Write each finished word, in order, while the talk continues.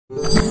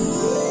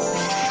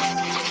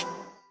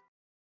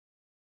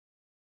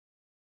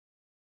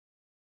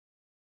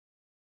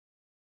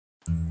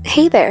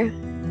Hey there,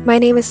 my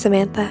name is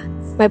Samantha.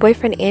 My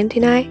boyfriend Andy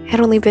and I had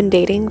only been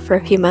dating for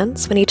a few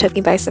months when he took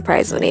me by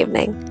surprise one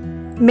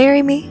evening.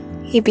 "Marry me?"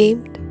 he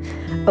beamed,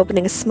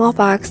 opening a small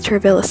box to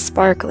reveal a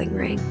sparkling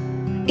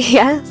ring.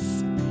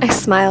 "Yes," I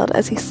smiled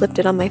as he slipped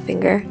it on my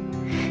finger.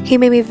 He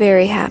made me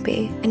very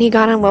happy, and he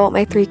got on well with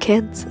my 3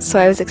 kids, so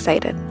I was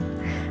excited.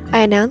 I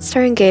announced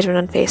our engagement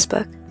on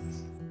Facebook.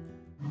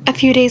 A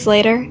few days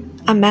later,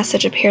 a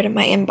message appeared in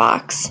my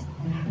inbox.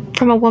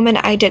 From a woman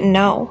I didn't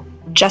know.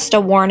 "Just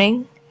a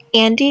warning.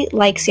 Andy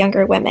likes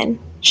younger women,"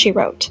 she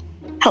wrote.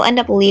 "He'll end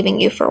up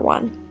leaving you for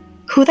one."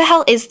 "Who the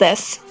hell is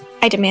this?"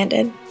 I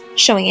demanded,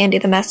 showing Andy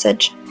the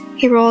message.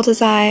 He rolled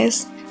his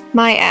eyes.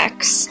 "My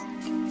ex,"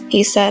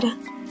 he said.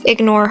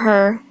 "Ignore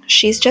her.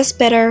 She's just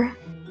bitter."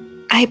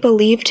 I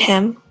believed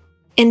him.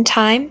 In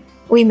time,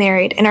 we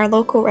married in our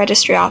local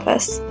registry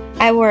office.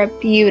 I wore a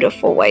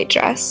beautiful white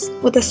dress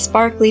with a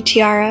sparkly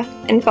tiara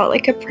and felt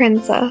like a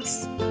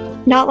princess.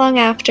 Not long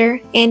after,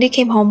 Andy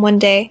came home one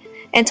day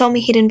and told me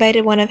he'd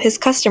invited one of his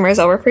customers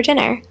over for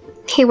dinner.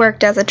 He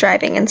worked as a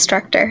driving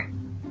instructor.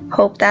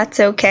 "Hope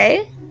that's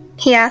okay?"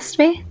 he asked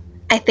me.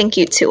 "I think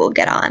you two will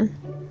get on."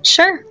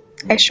 "Sure,"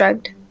 I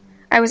shrugged.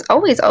 I was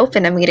always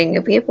open to meeting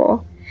new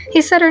people.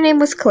 He said her name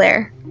was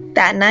Claire.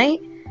 That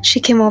night, she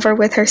came over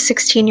with her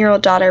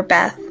 16-year-old daughter,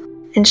 Beth.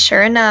 And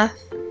sure enough,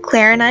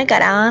 Claire and I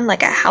got on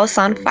like a house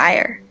on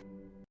fire.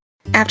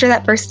 After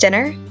that first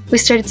dinner, we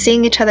started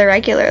seeing each other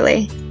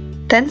regularly.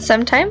 Then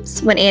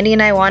sometimes, when Andy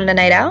and I wanted a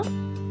night out,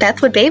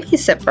 Beth would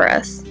babysit for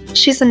us.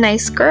 "She's a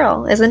nice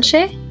girl, isn't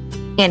she?"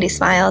 Andy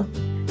smiled.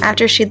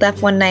 After she'd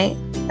left one night,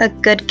 "A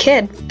good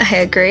kid," I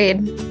agreed.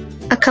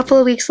 A couple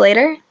of weeks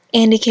later,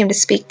 Andy came to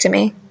speak to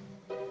me.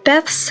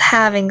 "Beth's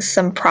having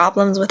some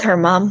problems with her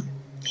mom,"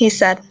 he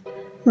said.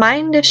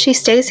 "Mind if she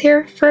stays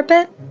here for a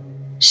bit?"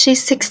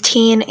 "She's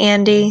 16,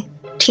 Andy.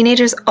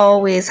 Teenagers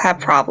always have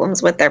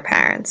problems with their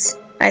parents,"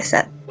 I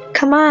said.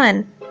 "Come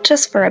on,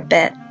 just for a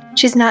bit."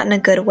 "She's not in a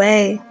good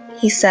way,"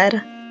 he said.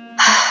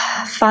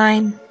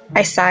 "Fine,"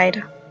 I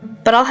sighed.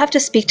 "But I'll have to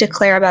speak to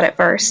Claire about it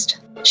first."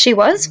 She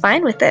was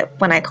fine with it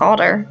when I called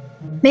her.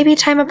 "Maybe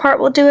time apart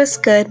will do us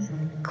good,"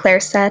 Claire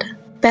said.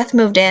 Beth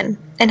moved in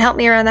and helped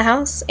me around the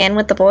house and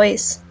with the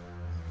boys.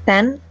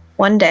 Then,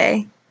 one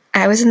day,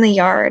 I was in the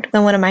yard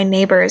when one of my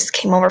neighbors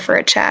came over for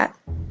a chat.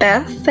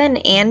 "Beth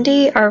and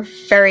Andy are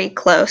very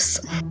close,"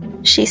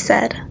 she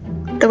said.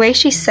 The way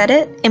she said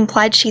it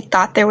implied she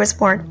thought there was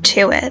more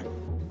to it.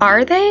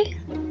 "Are they?"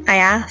 I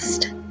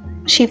asked.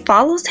 "She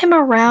follows him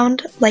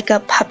around like a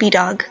puppy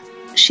dog,"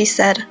 she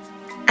said.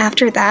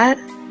 After that,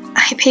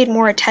 I paid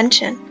more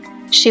attention.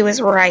 She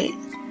was right.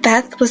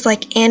 Beth was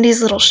like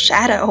Andy's little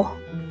shadow.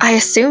 I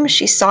assumed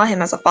she saw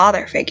him as a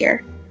father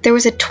figure. There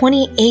was a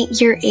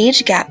 28-year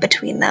age gap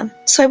between them,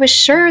 so I was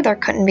sure there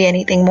couldn't be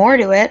anything more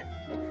to it.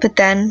 But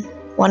then,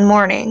 one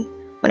morning,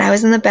 when I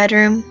was in the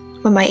bedroom,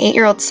 when my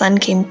 8-year-old son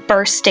came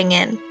bursting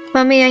in.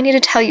 "Mommy, I need to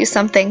tell you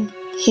something,"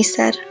 he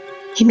said.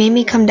 He made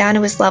me come down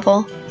to his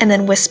level and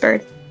then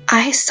whispered,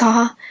 "I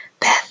saw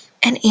Beth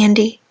and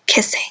Andy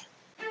kissing."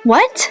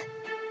 "What?"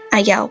 I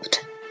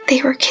yelped.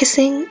 "They were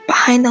kissing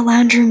behind the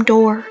lounge room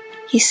door,"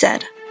 he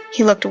said.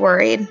 He looked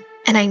worried,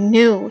 and I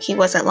knew he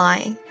wasn't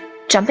lying.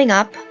 Jumping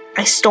up,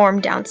 I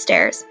stormed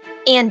downstairs.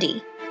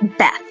 "Andy,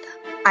 Beth,"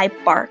 I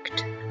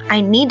barked.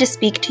 "I need to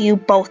speak to you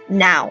both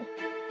now."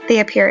 They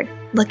appeared,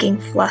 looking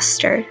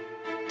flustered.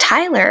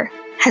 "Tyler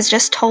has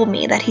just told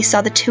me that he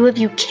saw the two of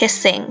you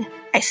kissing,"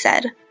 I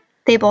said.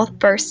 They both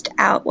burst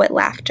out with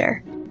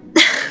laughter.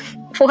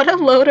 "What a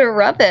load of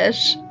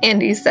rubbish,"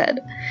 Andy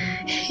said.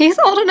 "He's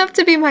old enough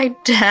to be my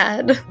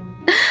dad."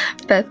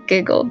 Beth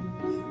giggled.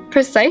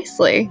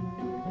 "Precisely,"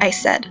 I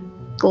said,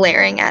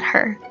 glaring at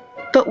her.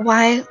 "But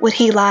why would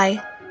he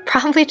lie?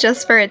 Probably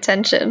just for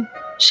attention,"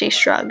 she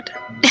shrugged.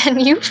 "And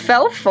you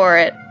fell for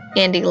it,"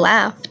 Andy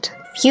laughed.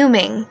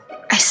 Fuming,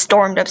 I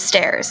stormed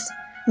upstairs.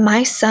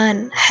 My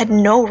son had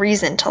no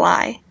reason to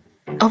lie.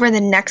 Over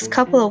the next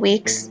couple of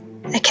weeks,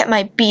 I kept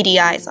my beady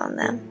eyes on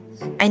them.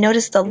 I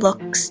noticed the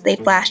looks they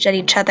flashed at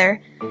each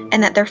other,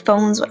 and that their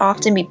phones would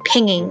often be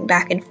pinging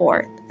back and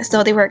forth, as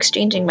though they were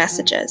exchanging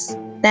messages.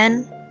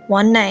 Then,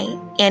 one night,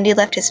 Andy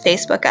left his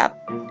Facebook up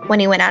when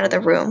he went out of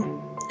the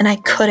room, and I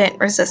couldn't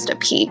resist a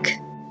peek.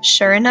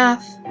 Sure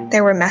enough,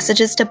 there were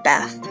messages to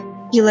Beth.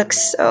 "You look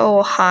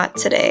so hot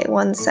today,"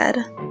 one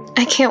said.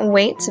 "I can't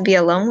wait to be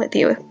alone with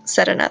you,"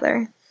 said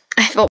another.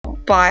 I felt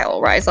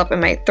bile rise up in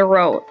my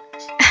throat.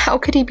 How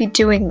could he be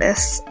doing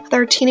this with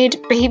our teenage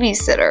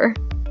babysitter?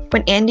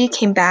 When Andy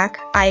came back,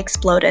 I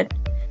exploded.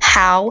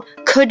 "How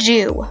could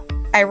you?"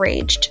 I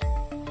raged.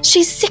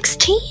 "She's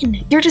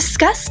 16! You're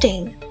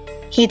disgusting!"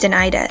 He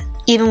denied it,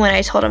 even when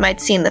I told him I'd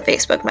seen the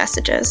Facebook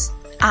messages.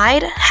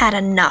 I'd had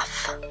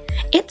enough.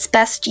 "It's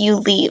best you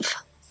leave,"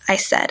 I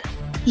said.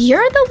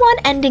 "You're the one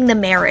ending the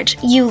marriage.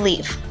 You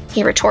leave,"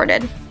 he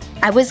retorted.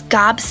 I was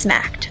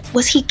gobsmacked.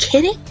 Was he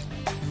kidding?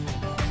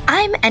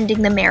 "I'm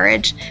ending the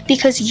marriage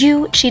because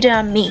you cheated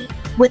on me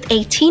with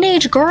a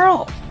teenage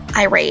girl,"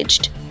 I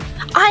raged.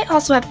 "I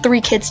also have 3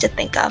 kids to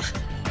think of."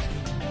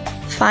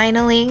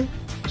 Finally,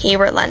 he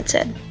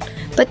relented.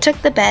 but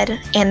took the bed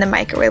and the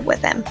microwave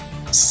with him.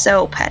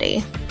 So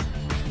petty.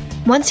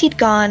 Once he'd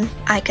gone,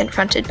 I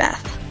confronted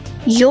Beth.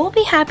 "You'll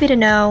be happy to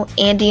know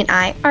Andy and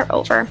I are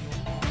over."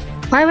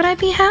 "Why would I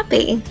be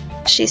happy?"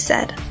 she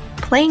said.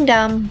 Playing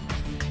dumb,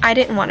 I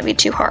didn't want to be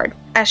too hard,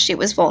 as she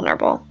was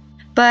vulnerable.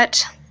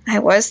 But I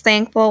was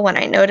thankful when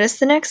I noticed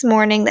the next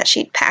morning that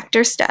she'd packed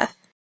her stuff.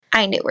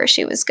 I knew where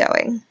she was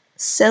going.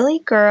 Silly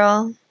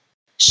girl.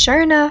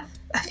 Sure enough,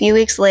 a few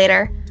weeks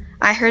later,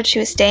 I heard she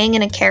was staying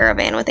in a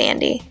caravan with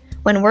Andy.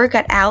 When word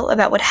got out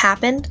about what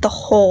happened, the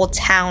whole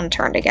town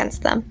turned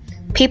against them.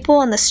 People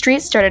on the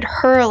street started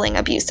hurling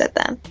abuse at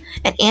them,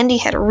 and Andy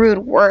had rude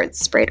words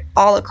sprayed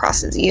all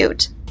across his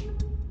ute.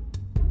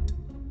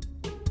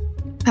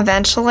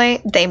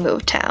 Eventually, they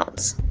moved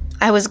towns.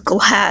 I was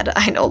glad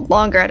I no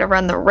longer had to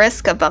run the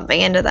risk of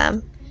bumping into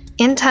them.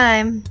 In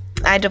time,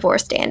 I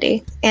divorced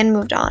Andy and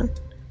moved on.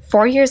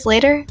 4 years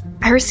later,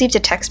 I received a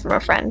text from a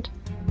friend.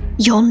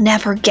 "You'll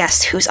never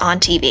guess who's on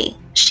TV,"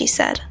 she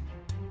said.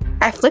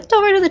 I flicked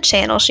over to the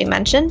channel she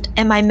mentioned,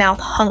 and my mouth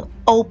hung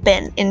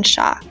open in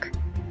shock.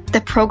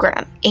 The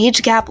program,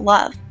 Age Gap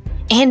Love.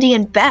 Andy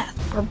and Beth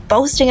were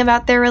boasting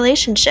about their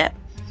relationship.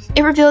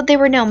 It revealed they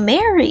were now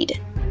married,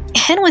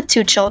 and with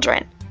 2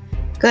 children.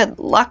 Good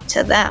luck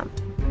to them.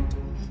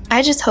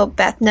 I just hope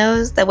Beth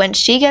knows that when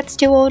she gets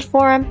too old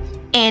for him,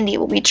 Andy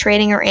will be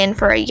trading her in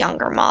for a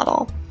younger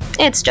model.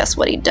 It's just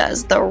what he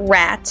does, the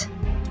rat.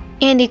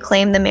 Andy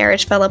claimed the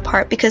marriage fell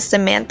apart because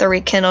Samantha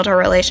rekindled her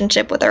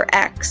relationship with her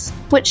ex,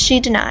 which she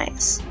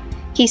denies.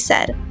 He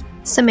said,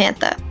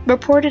 "Samantha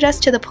reported us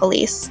to the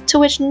police, to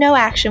which no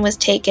action was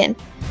taken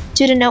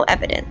due to no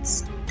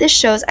evidence. This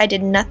shows I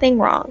did nothing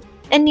wrong,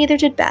 and neither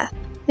did Beth.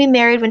 We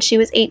married when she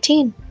was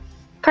 18.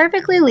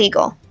 Perfectly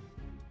legal."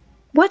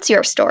 What's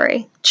your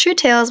story? True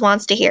Tales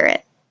wants to hear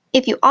it.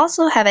 If you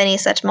also have any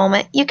such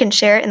moment, you can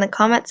share it in the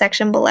comment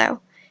section below.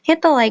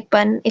 Hit the like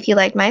button if you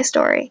liked my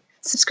story.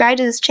 Subscribe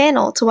to this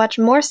channel to watch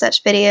more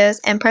such videos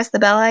and press the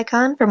bell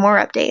icon for more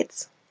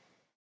updates.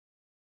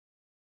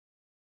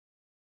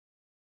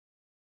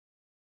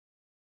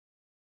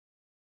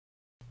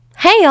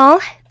 Hey y'all,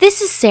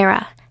 this is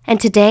Sarah,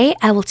 and today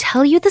I will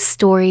tell you the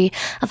story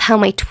of how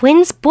my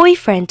twin's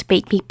boyfriend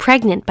made me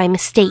pregnant by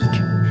mistake.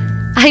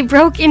 I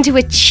broke into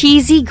a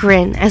cheesy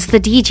grin as the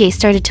DJ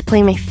started to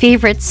play my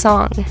favorite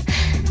song.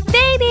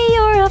 "Baby,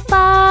 you're a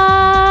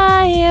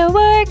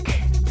firework."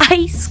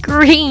 I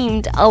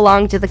screamed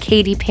along to the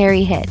Katy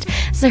Perry hit,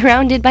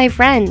 surrounded by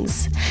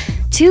friends.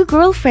 2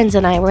 girlfriends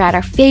and I were at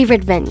our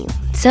favorite venue,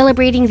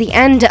 celebrating the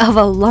end of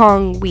a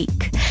long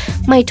week.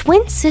 My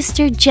twin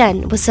sister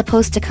Jen was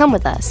supposed to come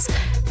with us,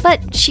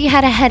 but she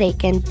had a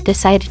headache and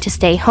decided to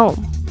stay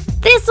home.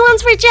 "This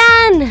one's for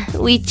Jen!"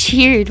 We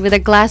cheered with our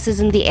glasses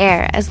in the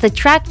air as the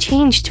track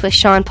changed to a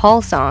Sean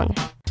Paul song.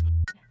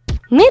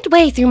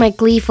 Midway through my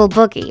gleeful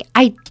boogie,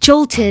 I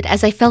jolted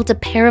as I felt a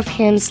pair of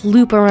hands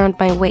loop around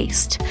my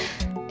waist.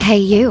 "Hey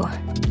you,"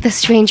 the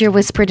stranger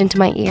whispered into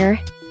my ear.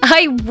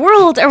 I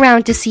whirled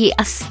around to see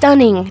a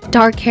stunning,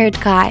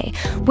 dark-haired guy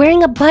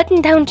wearing a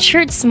button-down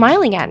shirt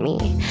smiling at me.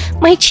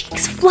 My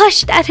cheeks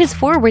flushed at his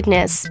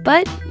forwardness,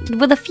 but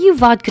with a few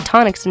vodka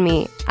tonics in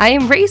me, I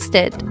embraced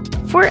it.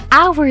 For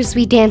hours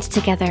we danced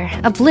together,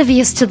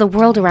 oblivious to the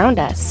world around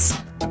us.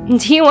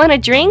 "Do you want a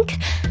drink?"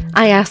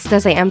 I asked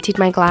as I emptied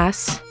my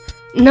glass.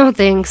 "No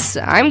thanks,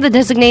 I'm the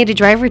designated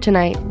driver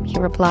tonight," he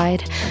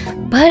replied.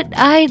 "But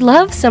I'd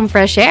love some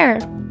fresh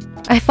air."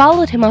 I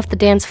followed him off the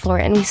dance floor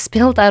and we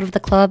spilled out of the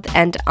club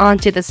and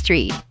onto the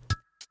street.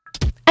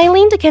 I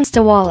leaned against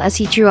a wall as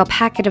he drew a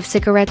packet of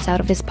cigarettes out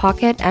of his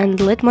pocket and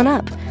lit one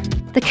up.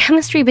 The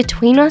chemistry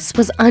between us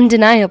was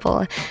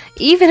undeniable,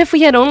 even if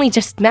we had only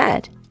just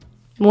met.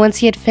 Once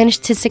he had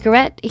finished his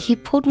cigarette, he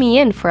pulled me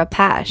in for a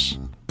pash.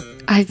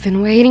 "I've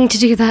been waiting to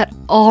do that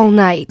all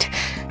night.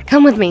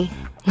 Come with me.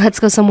 Let's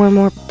go somewhere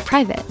more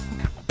private."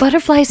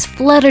 Butterflies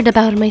fluttered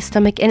about in my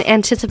stomach in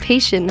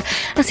anticipation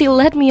as he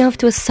led me off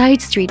to a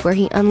side street where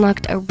he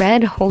unlocked a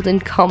red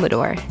Holden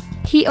Commodore.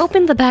 He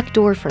opened the back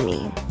door for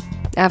me.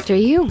 "After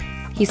you,"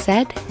 he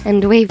said,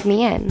 and waved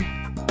me in.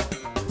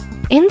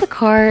 In the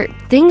car,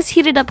 things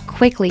heated up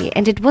quickly,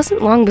 and it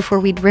wasn't long before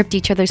we'd ripped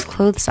each other's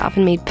clothes off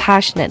and made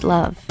passionate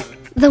love.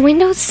 The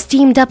windows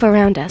steamed up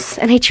around us,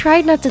 and I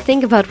tried not to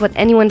think about what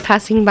anyone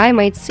passing by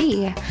might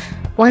see.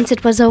 Once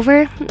it was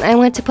over, I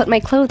went to put my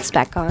clothes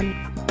back on.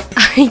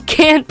 "I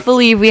can't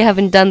believe we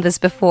haven't done this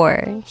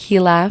before," he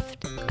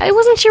laughed. I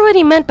wasn't sure what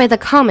he meant by the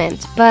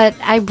comment, but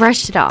I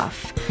brushed it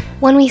off.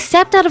 When we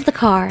stepped out of the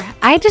car,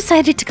 I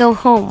decided to go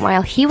home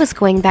while he was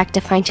going back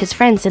to find his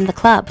friends in the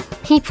club.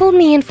 He pulled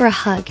me in for a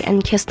hug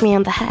and kissed me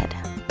on the head.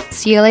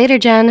 "See you later,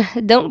 Jen.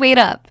 Don't wait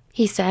up,"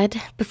 he said,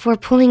 before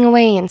pulling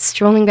away and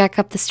strolling back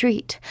up the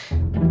street.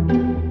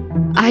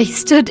 I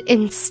stood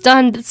in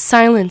stunned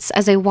silence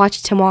as I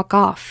watched him walk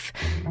off.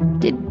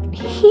 Did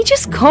he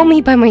just call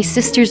me by my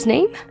sister's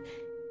name?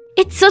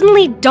 It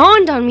suddenly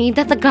dawned on me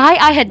that the guy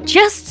I had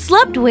just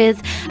slept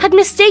with had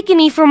mistaken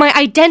me for my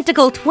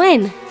identical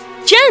twin,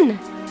 Jen.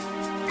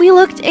 We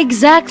looked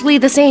exactly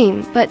the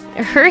same, but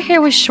her hair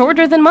was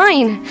shorter than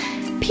mine.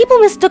 People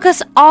mistook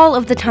us all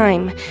of the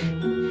time.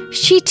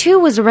 She too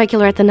was a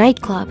regular at the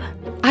nightclub.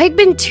 I'd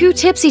been too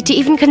tipsy to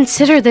even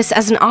consider this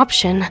as an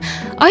option.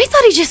 I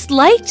thought he just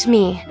liked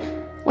me.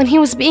 When he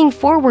was being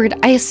forward,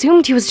 I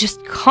assumed he was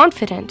just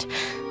confident,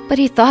 but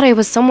he thought I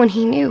was someone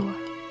he knew.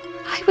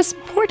 I was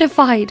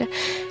mortified.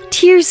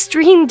 Tears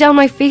streamed down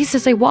my face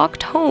as I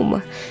walked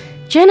home.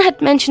 Jen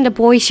had mentioned a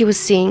boy she was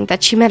seeing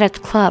that she met at the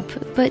club,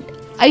 but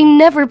I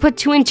never put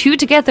two and two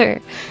together.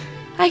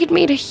 I had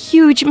made a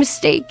huge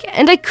mistake,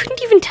 and I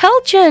couldn't even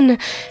tell Jen.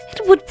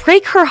 It would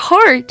break her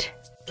heart.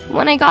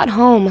 When I got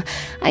home,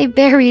 I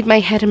buried my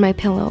head in my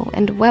pillow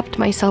and wept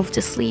myself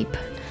to sleep.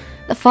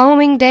 The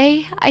following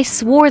day, I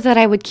swore that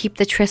I would keep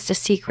the tryst a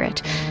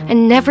secret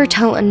and never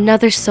tell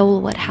another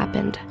soul what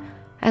happened.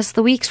 As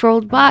the weeks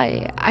rolled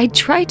by, I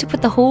tried to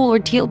put the whole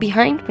ordeal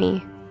behind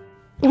me.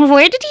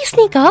 "Where did you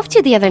sneak off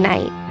to the other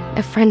night?"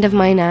 a friend of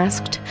mine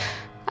asked.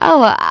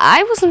 "Oh,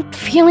 I wasn't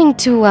feeling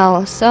too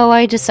well, so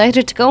I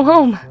decided to go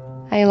home,"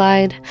 I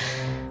lied.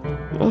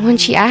 When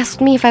she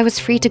asked me if I was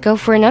free to go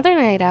for another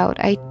night out,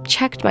 I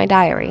checked my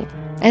diary.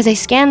 As I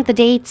scanned the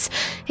dates,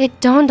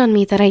 it dawned on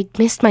me that I'd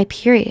missed my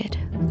period.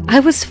 I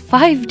was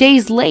 5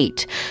 days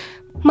late.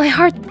 My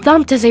heart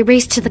thumped as I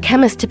raced to the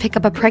chemist to pick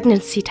up a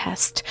pregnancy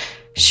test.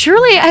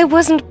 Surely I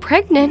wasn't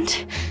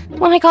pregnant.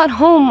 When I got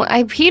home,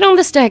 I peed on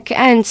the stick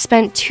and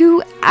spent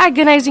 2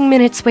 agonizing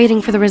minutes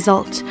waiting for the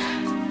result.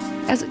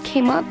 As it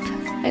came up,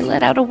 I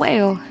let out a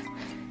wail.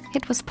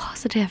 It was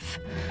positive.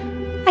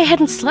 I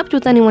hadn't slept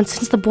with anyone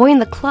since the boy in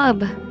the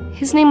club.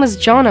 His name was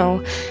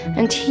Jono,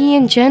 and he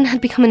and Jen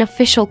had become an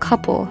official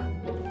couple.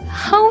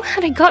 How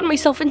had I gotten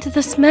myself into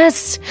this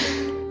mess?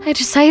 I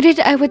decided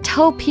I would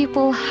tell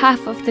people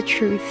half of the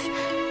truth.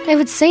 I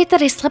would say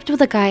that I slept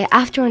with a guy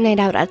after a night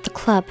out at the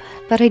club,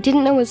 but I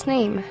didn't know his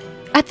name.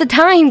 At the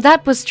time,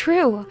 that was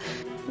true.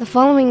 The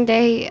following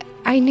day,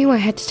 I knew I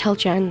had to tell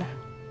Jen.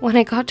 When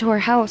I got to her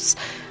house,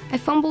 I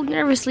fumbled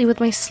nervously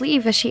with my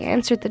sleeve as she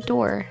answered the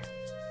door.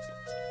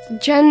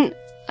 "Jen,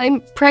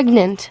 I'm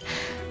pregnant.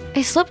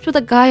 I slept with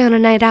a guy on a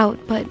night out,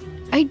 but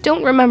I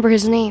don't remember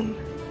his name.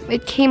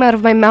 It came out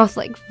of my mouth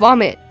like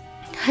vomit."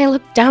 I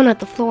looked down at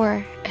the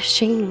floor,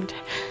 ashamed.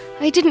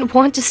 I didn't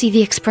want to see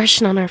the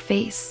expression on her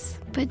face,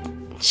 but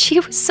she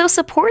was so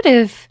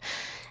supportive.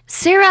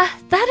 "Sarah,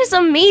 that is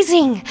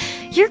amazing.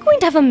 You're going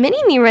to have a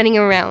mini-me running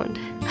around.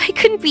 I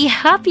couldn't be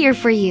happier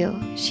for you,"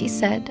 she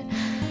said.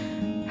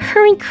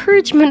 Her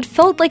encouragement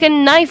felt like a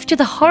knife to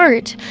the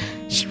heart.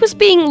 She was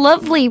being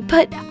lovely,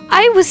 but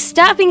I was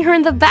stabbing her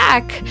in the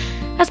back.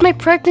 As my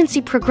pregnancy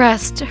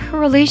progressed, her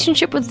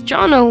relationship with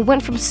Jono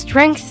went from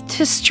strength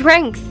to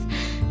strength.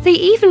 They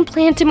even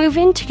planned to move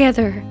in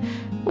together.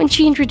 When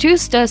she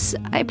introduced us,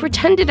 I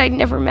pretended I'd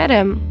never met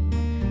him.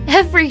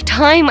 Every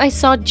time I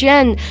saw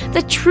Jen,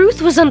 the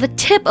truth was on the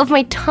tip of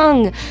my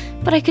tongue,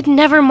 but I could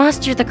never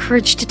muster the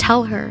courage to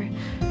tell her.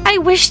 I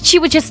wished she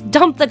would just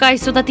dump the guy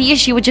so that the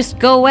issue would just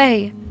go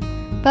away.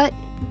 But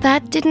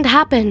that didn't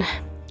happen.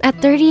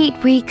 At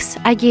 38 weeks,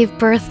 I gave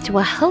birth to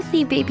a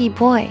healthy baby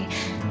boy,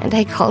 and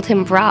I called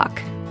him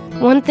Brock.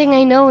 One thing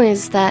I know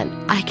is that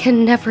I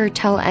can never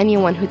tell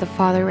anyone who the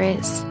father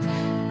is.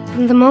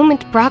 From the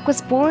moment Brock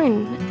was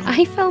born,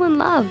 I fell in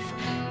love,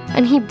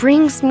 and he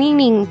brings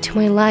meaning to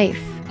my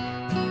life.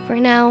 For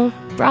now,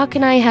 Brock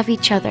and I have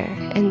each other,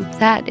 and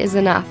that is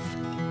enough.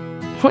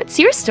 What's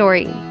your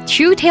story?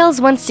 True Tales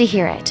wants to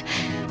hear it.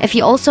 If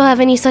you also have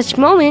any such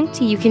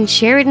moment, you can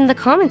share it in the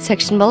comment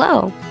section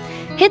below.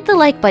 Hit the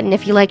like button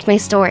if you liked my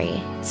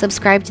story.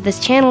 Subscribe to this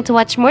channel to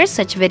watch more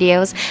such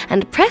videos,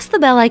 and press the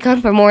bell icon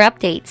for more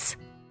updates.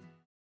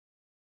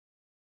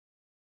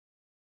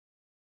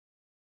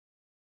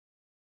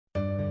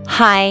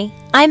 Hi,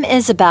 I'm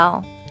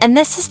Isabel, and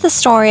this is the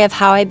story of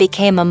how I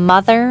became a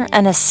mother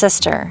and a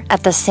sister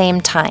at the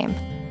same time.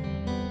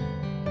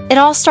 It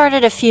all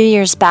started a few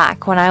years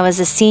back when I was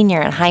a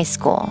senior in high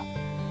school.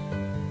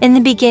 In the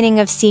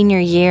beginning of senior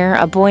year,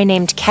 a boy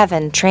named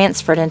Kevin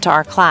transferred into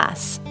our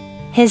class.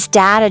 His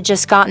dad had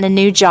just gotten a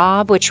new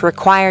job, which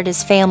required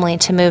his family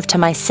to move to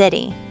my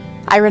city.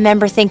 I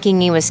remember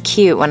thinking he was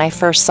cute when I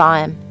first saw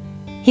him.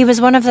 He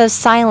was one of those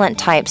silent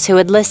types who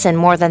would listen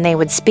more than they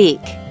would speak.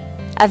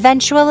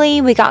 Eventually,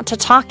 we got to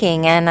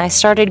talking, and I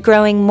started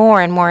growing more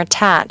and more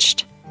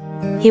attached.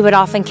 He would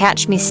often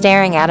catch me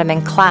staring at him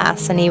in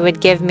class, and he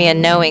would give me a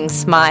knowing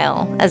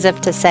smile, as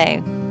if to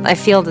say, "I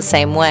feel the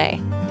same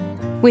way."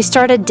 We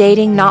started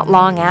dating not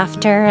long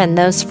after, and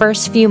those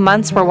first few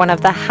months were one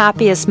of the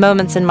happiest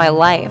moments in my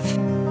life.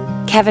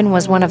 Kevin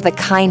was one of the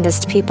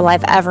kindest people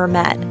I've ever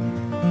met.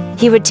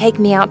 He would take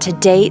me out to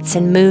dates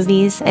and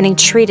movies, and he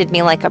treated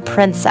me like a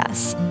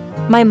princess.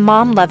 My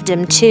mom loved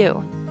him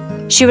too.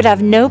 She would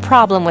have no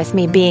problem with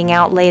me being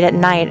out late at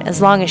night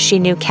as long as she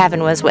knew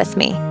Kevin was with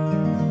me.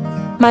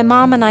 My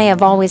mom and I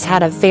have always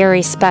had a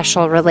very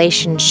special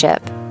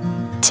relationship.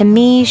 To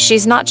me,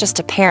 she's not just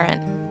a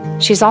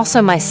parent. She's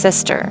also my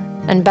sister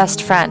and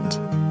best friend.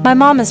 My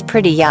mom is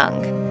pretty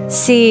young.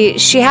 See,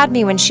 she had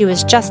me when she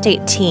was just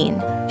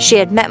 18. She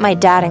had met my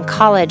dad in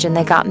college and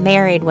they got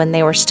married when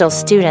they were still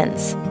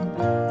students.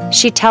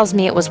 She tells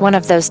me it was one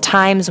of those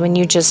times when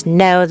you just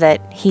know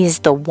that he's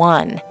the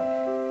one.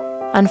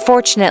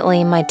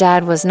 Unfortunately, my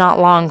dad was not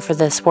long for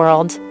this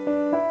world.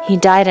 He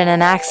died in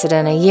an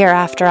accident a year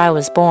after I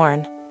was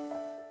born.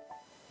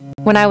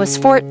 When I was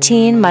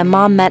 14, my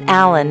mom met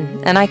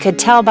Alan, and I could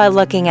tell by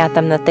looking at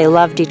them that they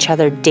loved each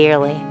other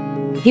dearly.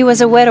 He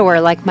was a widower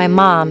like my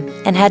mom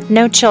and had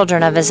no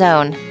children of his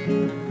own.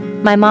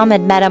 My mom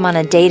had met him on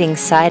a dating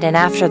site, and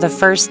after the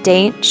first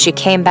date, she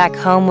came back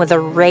home with a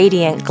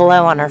radiant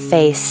glow on her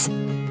face.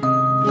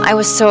 I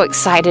was so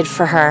excited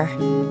for her.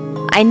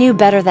 I knew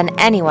better than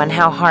anyone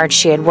how hard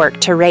she had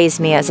worked to raise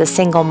me as a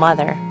single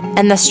mother,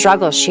 and the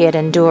struggles she had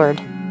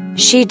endured.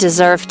 She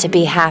deserved to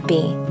be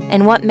happy,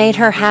 and what made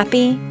her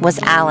happy was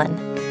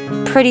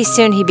Alan. Pretty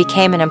soon he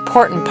became an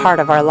important part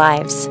of our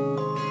lives.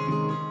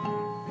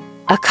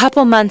 A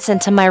couple months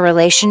into my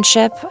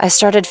relationship, I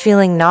started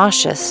feeling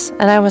nauseous,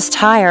 and I was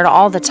tired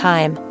all the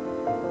time.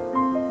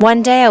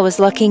 One day I was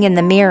looking in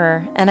the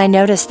mirror, and I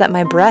noticed that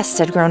my breasts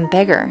had grown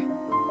bigger.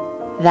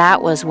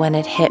 That was when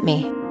it hit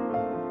me.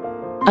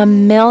 A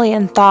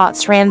million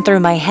thoughts ran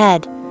through my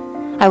head.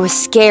 I was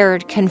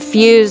scared,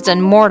 confused,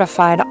 and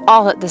mortified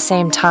all at the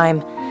same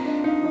time.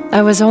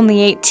 I was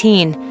only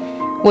 18,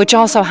 which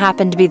also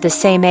happened to be the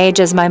same age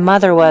as my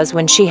mother was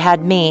when she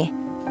had me.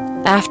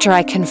 After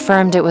I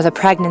confirmed it with a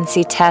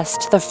pregnancy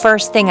test, the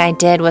first thing I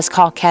did was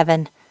call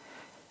Kevin.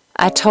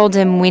 I told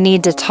him we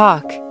need to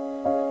talk.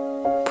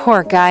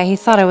 Poor guy, he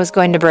thought I was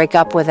going to break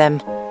up with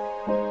him.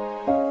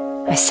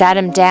 I sat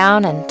him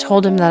down and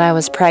told him that I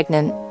was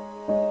pregnant.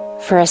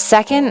 For a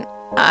second,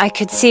 I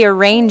could see a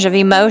range of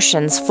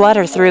emotions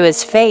flutter through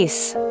his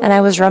face, and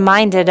I was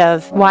reminded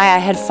of why I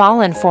had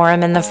fallen for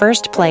him in the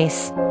first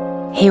place.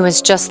 He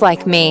was just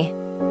like me.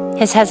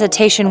 His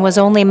hesitation was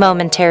only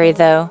momentary,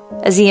 though,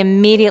 as he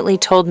immediately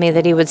told me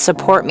that he would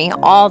support me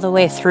all the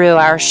way through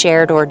our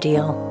shared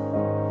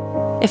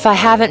ordeal. If I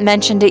haven't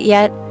mentioned it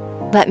yet,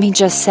 let me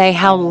just say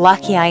how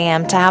lucky I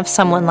am to have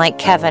someone like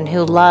Kevin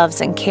who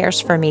loves and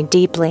cares for me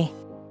deeply.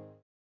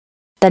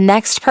 The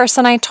next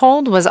person I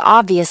told was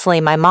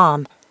obviously my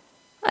mom.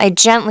 I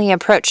gently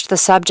approached the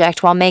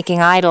subject while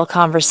making idle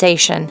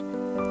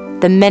conversation.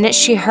 The minute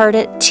she heard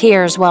it,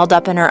 tears welled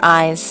up in her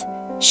eyes.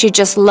 She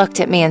just looked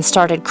at me and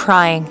started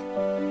crying.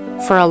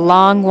 For a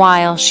long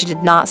while, she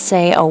did not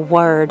say a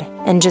word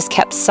and just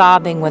kept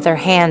sobbing with her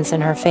hands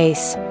in her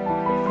face.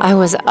 I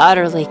was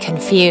utterly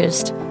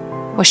confused.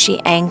 Was she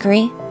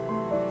angry?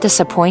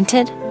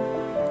 Disappointed?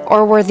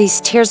 Or were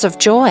these tears of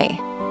joy?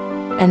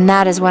 And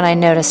that is when I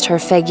noticed her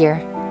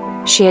figure.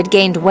 She had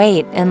gained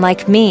weight, and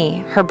like me,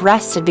 her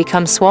breasts had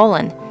become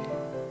swollen.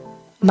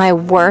 My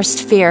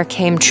worst fear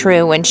came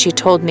true when she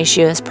told me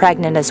she was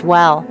pregnant as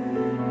well.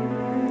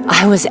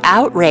 I was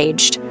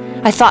outraged.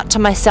 I thought to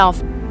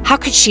myself, how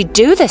could she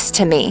do this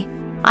to me?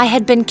 I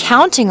had been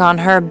counting on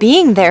her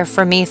being there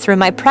for me through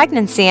my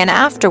pregnancy and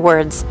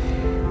afterwards.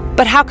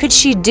 But how could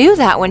she do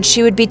that when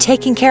she would be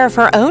taking care of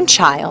her own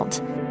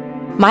child?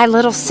 My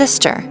little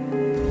sister.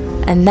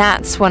 And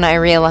that's when I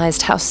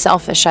realized how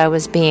selfish I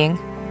was being.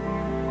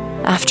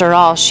 After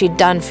all she'd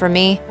done for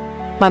me,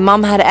 my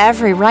mom had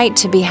every right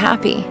to be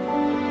happy.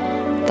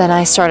 Then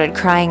I started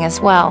crying as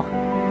well.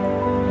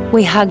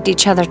 We hugged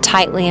each other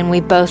tightly and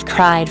we both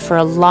cried for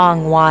a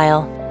long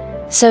while.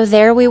 So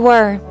there we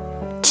were,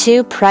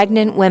 two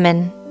pregnant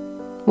women.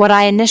 What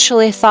I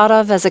initially thought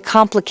of as a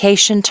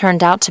complication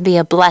turned out to be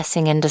a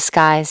blessing in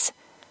disguise.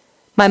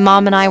 My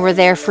mom and I were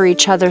there for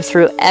each other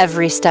through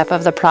every step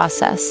of the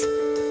process.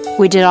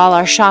 We did all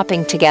our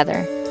shopping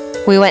together.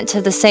 We went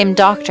to the same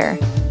doctor,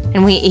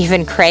 and we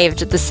even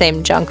craved the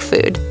same junk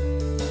food.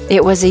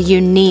 It was a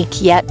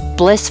unique yet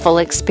blissful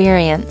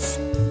experience,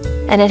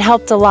 and it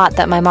helped a lot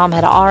that my mom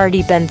had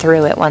already been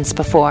through it once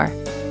before.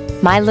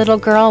 My little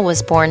girl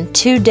was born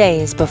 2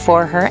 days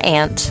before her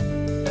aunt.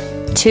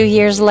 2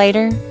 years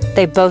later,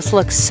 they both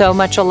look so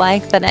much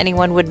alike that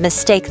anyone would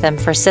mistake them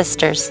for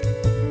sisters.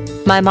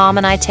 My mom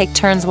and I take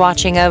turns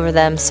watching over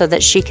them so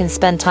that she can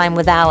spend time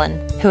with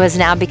Alan, who has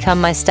now become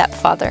my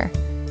stepfather,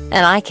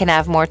 and I can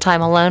have more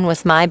time alone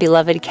with my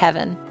beloved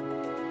Kevin.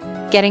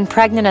 Getting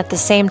pregnant at the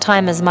same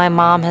time as my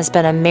mom has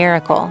been a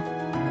miracle,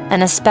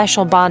 and a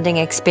special bonding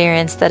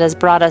experience that has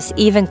brought us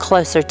even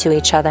closer to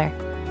each other.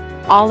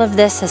 All of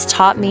this has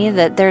taught me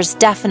that there's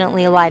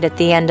definitely light at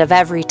the end of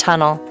every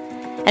tunnel,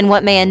 and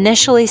what may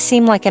initially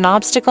seem like an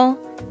obstacle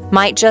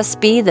might just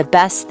be the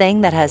best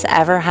thing that has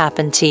ever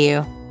happened to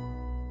you.